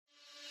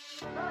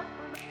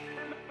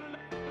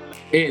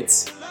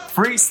It's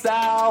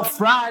Freestyle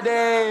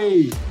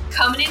Friday!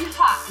 Coming in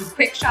hot with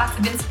quick shots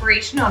of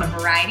inspiration on a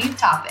variety of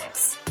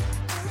topics.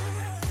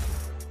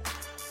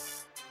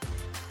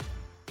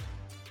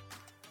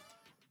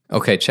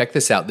 Okay, check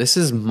this out. This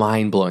is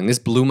mind-blowing. This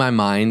blew my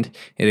mind.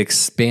 It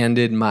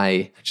expanded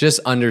my just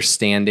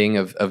understanding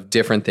of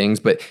different things.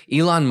 But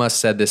Elon Musk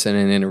said this in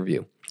an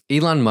interview.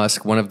 Elon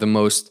Musk, one of the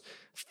most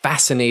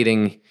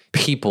fascinating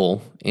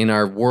people in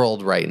our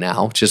world right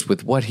now, just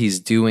with what he's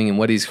doing and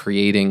what he's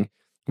creating.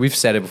 We've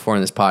said it before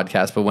in this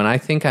podcast, but when I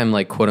think I'm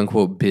like quote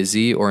unquote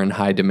busy or in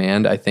high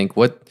demand, I think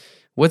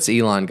what's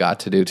Elon got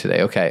to do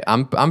today? Okay,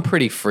 I'm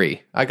pretty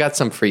free. I got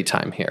some free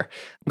time here.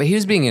 But he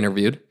was being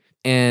interviewed,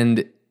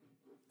 and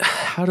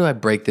how do I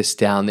break this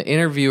down? The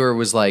interviewer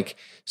was like,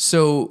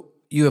 so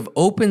you have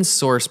open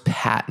source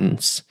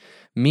patents,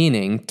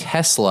 meaning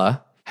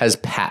Tesla has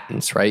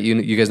patents, right?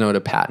 You guys know what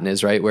a patent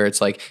is, right? Where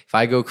it's like, if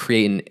I go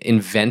create and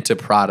invent a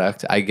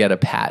product, I get a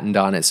patent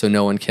on it so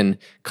no one can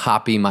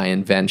copy my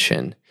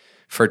invention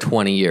for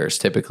 20 years.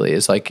 Typically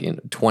it's like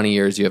 20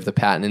 years you have the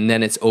patent, and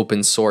then it's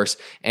open source.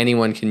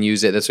 Anyone can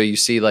use it. That's why you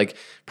see like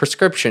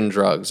prescription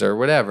drugs or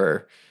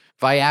whatever.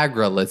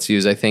 Viagra, let's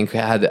use, I think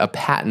had a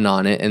patent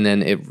on it, and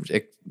then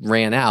it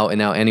ran out, and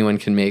now anyone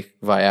can make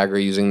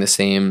Viagra using the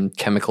same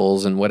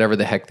chemicals and whatever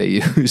the heck they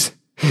use.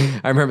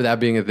 I remember that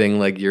being a thing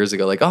like years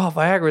ago, like, oh,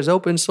 Viagra is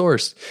open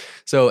source.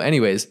 So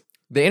anyways,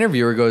 the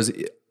interviewer goes,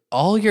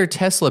 all your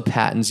Tesla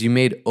patents you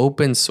made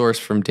open source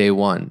from day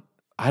one.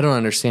 I don't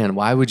understand.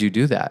 Why would you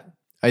do that?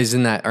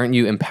 Aren't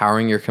you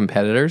empowering your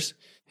competitors?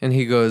 And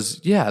he goes,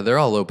 yeah, they're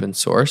all open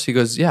source. He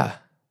goes, yeah,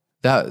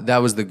 that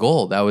was the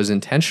goal. That was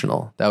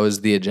intentional. That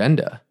was the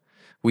agenda.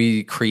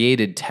 We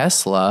created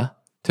Tesla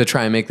to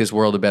try and make this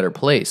world a better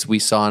place. We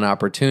saw an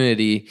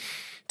opportunity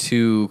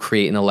to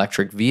create an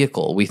electric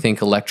vehicle. We think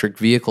electric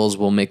vehicles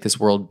will make this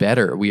world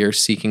better. We are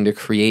seeking to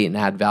create and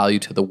add value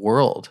to the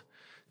world,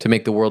 to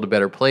make the world a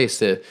better place,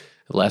 to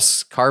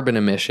less carbon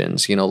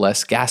emissions,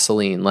 less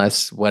gasoline,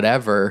 less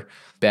whatever,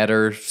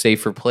 better,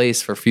 safer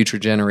place for future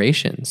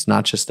generations,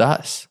 not just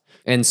us.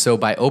 And so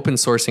by open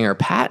sourcing our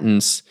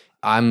patents,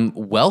 I'm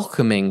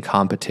welcoming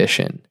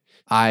competition.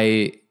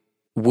 I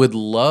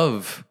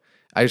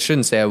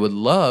shouldn't say I would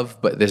love,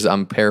 but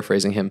I'm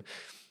paraphrasing him.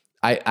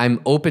 I'm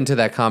open to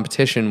that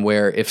competition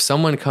where if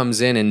someone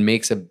comes in and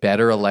makes a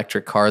better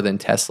electric car than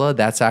Tesla,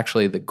 that's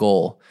actually the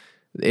goal.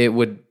 It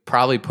would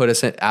probably put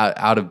us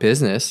out of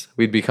business.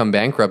 We'd become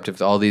bankrupt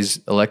if all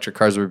these electric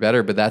cars were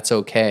better, but that's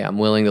okay. I'm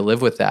willing to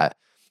live with that,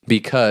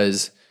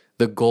 because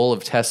the goal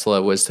of Tesla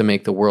was to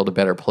make the world a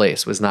better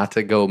place, was not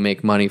to go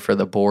make money for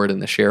the board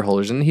and the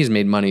shareholders. And he's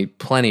made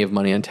plenty of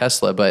money on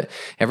Tesla, but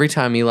every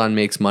time Elon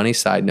makes money,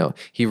 side note,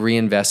 he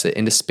reinvests it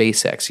into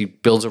SpaceX. He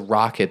builds a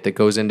rocket that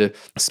goes into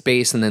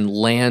space and then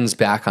lands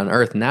back on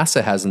Earth.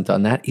 NASA hasn't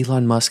done that.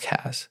 Elon Musk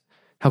has.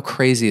 How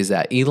crazy is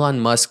that? Elon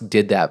Musk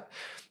did that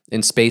in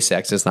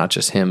SpaceX. It's not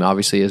just him.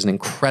 Obviously, he has an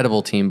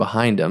incredible team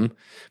behind him,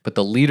 but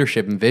the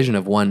leadership and vision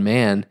of one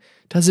man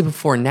does it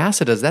before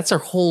NASA does. That's their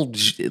whole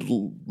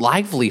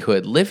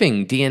livelihood,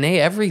 living, DNA,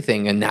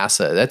 everything in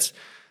NASA. That's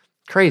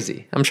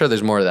crazy. I'm sure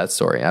there's more to that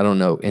story. I don't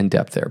know in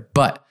depth there.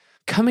 But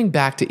coming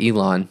back to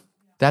Elon,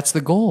 that's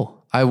the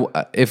goal.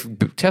 If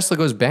Tesla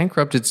goes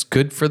bankrupt, it's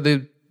good for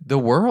the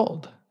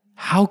world.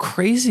 How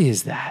crazy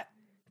is that?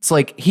 It's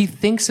like he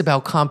thinks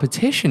about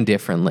competition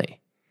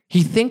differently.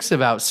 He thinks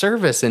about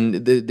service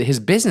and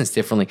his business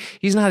differently.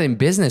 He's not in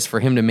business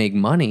for him to make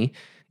money.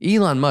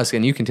 Elon Musk,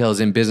 and you can tell, is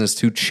in business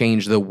to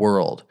change the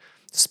world.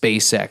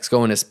 SpaceX,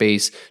 going to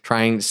space,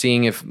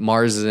 seeing if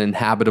Mars is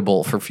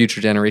inhabitable for future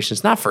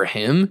generations. Not for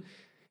him.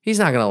 He's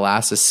not going to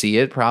last to see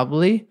it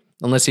probably,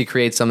 unless he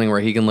creates something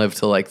where he can live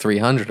to like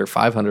 300 or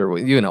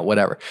 500,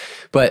 whatever.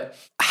 But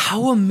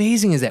how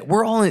amazing is that?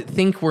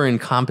 Think we're in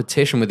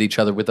competition with each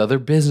other, with other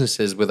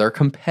businesses, with our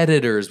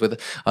competitors, with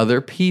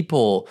other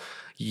people,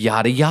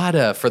 yada,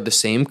 yada, for the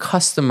same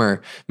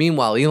customer.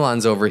 Meanwhile,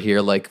 Elon's over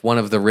here like one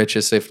of the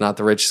richest, if not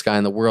the richest guy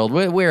in the world,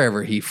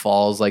 wherever he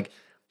falls, like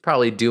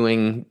probably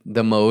doing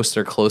the most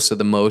or close to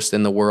the most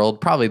in the world,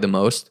 probably the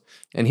most.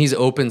 And he's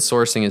open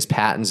sourcing his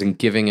patents and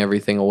giving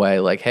everything away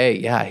like, hey,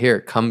 yeah,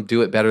 here, come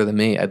do it better than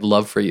me. I'd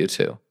love for you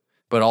to.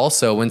 But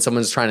also when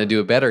someone's trying to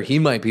do it better, he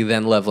might be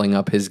then leveling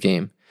up his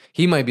game.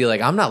 He might be like,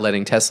 I'm not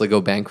letting Tesla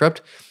go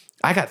bankrupt.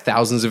 I got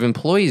thousands of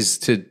employees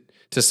to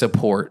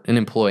support and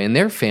employ and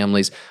their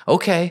families.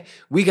 Okay,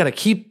 we got to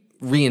keep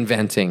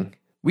reinventing.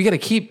 We got to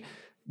keep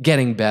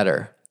getting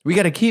better. We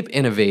got to keep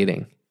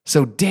innovating.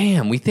 So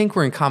damn, we think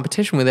we're in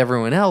competition with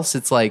everyone else.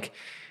 It's like,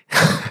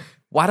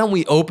 why don't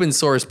we open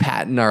source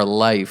patent our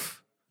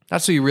life?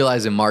 That's what you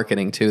realize in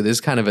marketing too. This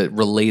is kind of a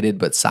related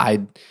but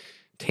side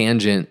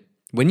tangent.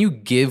 When you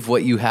give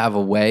what you have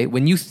away,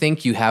 when you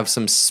think you have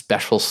some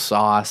special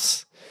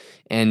sauce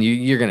and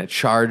you're going to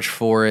charge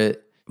for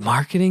it,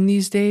 marketing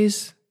these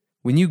days,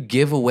 when you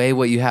give away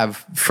what you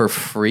have for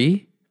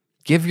free,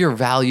 give your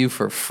value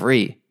for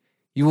free.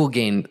 You will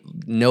gain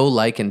know,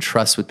 like, and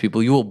trust with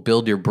people. You will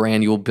build your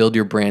brand. You will build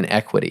your brand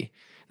equity.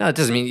 Now, it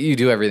doesn't mean you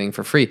do everything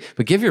for free,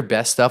 but give your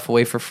best stuff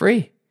away for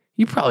free.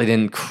 You probably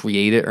didn't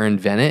create it or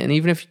invent it. And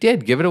even if you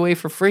did, give it away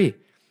for free.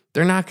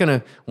 They're not going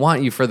to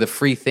want you for the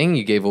free thing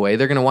you gave away.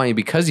 They're going to want you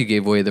because you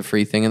gave away the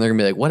free thing. And they're going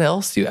to be like, what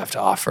else do you have to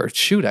offer?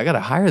 Shoot, I got to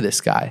hire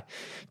this guy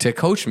to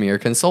coach me or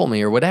consult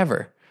me or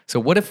whatever. So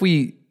what if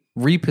we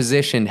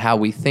repositioned how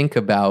we think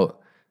about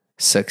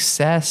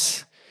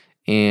success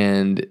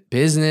and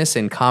business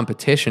and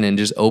competition and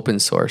just open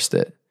sourced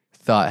it?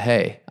 Thought,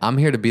 hey, I'm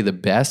here to be the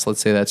best. Let's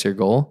say that's your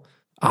goal.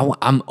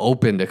 I'm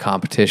open to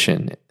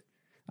competition.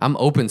 I'm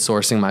open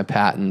sourcing my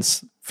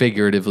patents,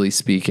 figuratively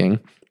speaking.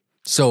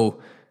 So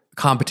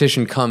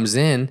competition comes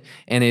in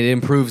and it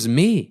improves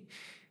me.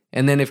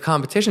 And then if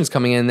competition's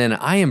coming in, then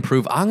I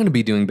improve, I'm going to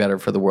be doing better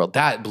for the world.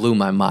 That blew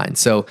my mind.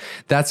 So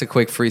that's a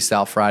quick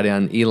Freestyle Friday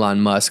on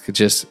Elon Musk.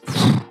 Just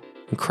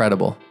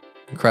incredible.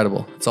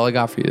 Incredible. That's all I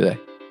got for you today.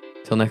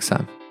 Till next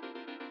time.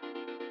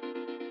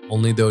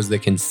 Only those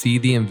that can see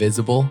the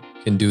invisible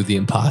can do the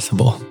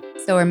impossible.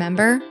 So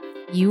remember,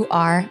 you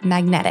are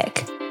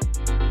magnetic.